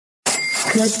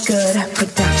Good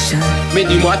production. Mais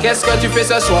dis-moi qu'est-ce que tu fais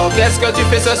ce soir? Qu'est-ce que tu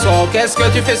fais ce soir? Qu'est-ce que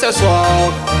tu fais ce soir?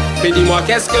 Mais dis-moi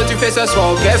qu'est-ce que tu fais ce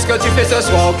soir? Qu'est-ce que tu fais ce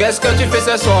soir? Qu'est-ce que tu fais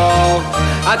ce soir?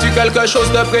 As-tu quelque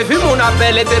chose de prévu? Mon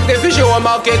appel était prévu, j'ai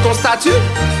remarqué ton statut.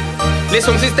 Les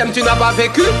sons système tu n'as pas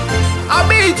vécu.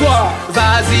 Habille-toi,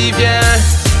 vas-y viens,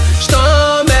 je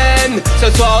t'emmène.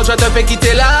 Ce soir je te fais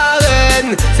quitter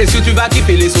l'arène. C'est sûr tu vas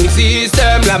kiffer les sons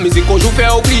système. La musique qu'on joue fait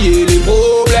oublier les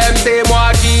problèmes. C'est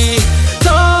moi qui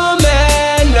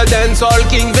t'emmène. Le dancehall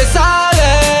king fait sa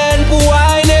reine. Pour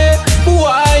whiner, pour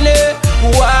whiner,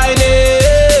 pour whiner.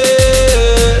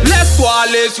 Laisse-toi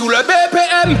aller sur le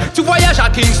BPM. Tu voyages à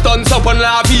Kingston sans prendre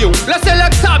l'avion. Le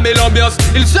Selecta met l'ambiance.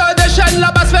 Il se déchaîne,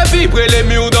 la basse fait vibrer les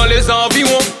murs dans les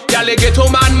environs. Y'a les ghetto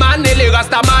man et les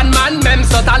rasta man. Même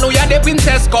sans talons y'a des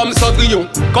princesses comme Cendrillon.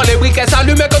 Quand les briquets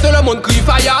s'allument et quand tout le monde crie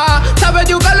fire, ça veut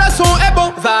dire que le son est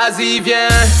bon. Vas-y viens,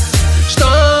 je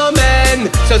t'emmène.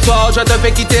 Ce soir je te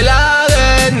fais quitter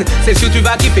l'arène. C'est sûr tu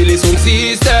vas kiffer les sons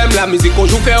système. La musique qu'on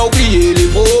joue fait oublier les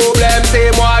problèmes.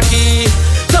 C'est moi qui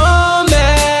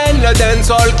t'emmène. Le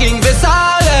dancehall king fait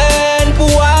sa reine. Pour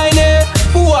whiner,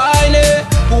 pour whiner,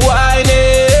 pour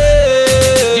whiner.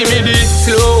 Give me this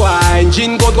slow wine,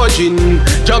 jean contre jean.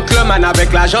 Gentleman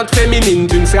avec la jante féminine.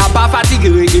 Tu ne seras pas fatigué,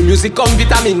 reggae music comme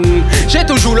vitamine. J'ai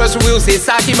toujours le sourire, c'est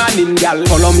ça qui m'anime, gal.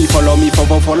 Follow me, follow me,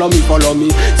 follow me, follow me.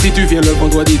 Si tu viens le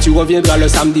vendredi, tu reviendras le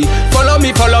samedi. Follow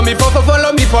me, follow me,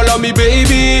 follow me, follow me,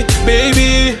 baby,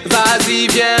 baby. Vas-y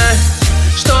viens,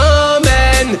 je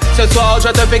t'emmène. Ce soir je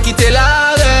te fais quitter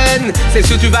l'arène. C'est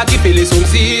sûr tu vas kiffer les sons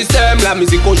système. La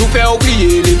musique qu'on joue fait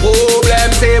oublier les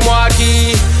problèmes. C'est moi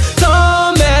qui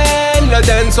t'emmène. Le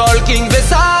dancehall king fait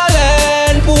sa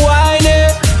reine. Pour whiner,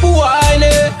 pour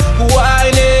whiner, pour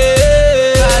whiner.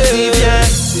 Vas-y viens,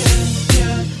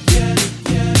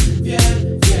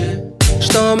 je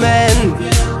t'emmène.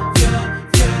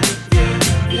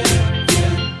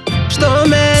 Je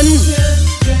t'emmène.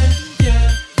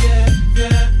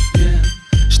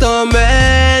 Je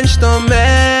t'emmène, je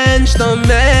t'emmène, je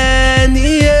t'emmène,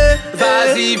 yeah.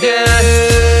 Vas-y viens,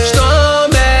 je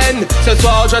t'emmène. Ce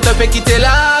soir je te fais quitter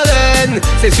l'arène.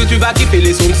 C'est sûr tu vas kiffer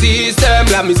les sons système.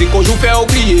 La musique qu'on joue fait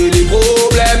oublier les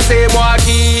problèmes. C'est moi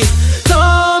qui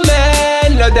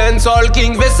t'emmène. Le dancehall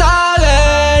king fait sa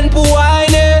reine. Pour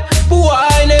whiner, pour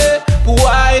whiner, pour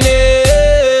whiner.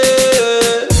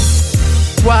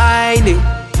 Whiner,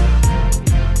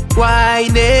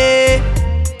 whiner.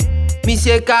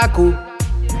 Missié KAKO,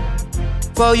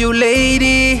 for you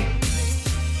lady.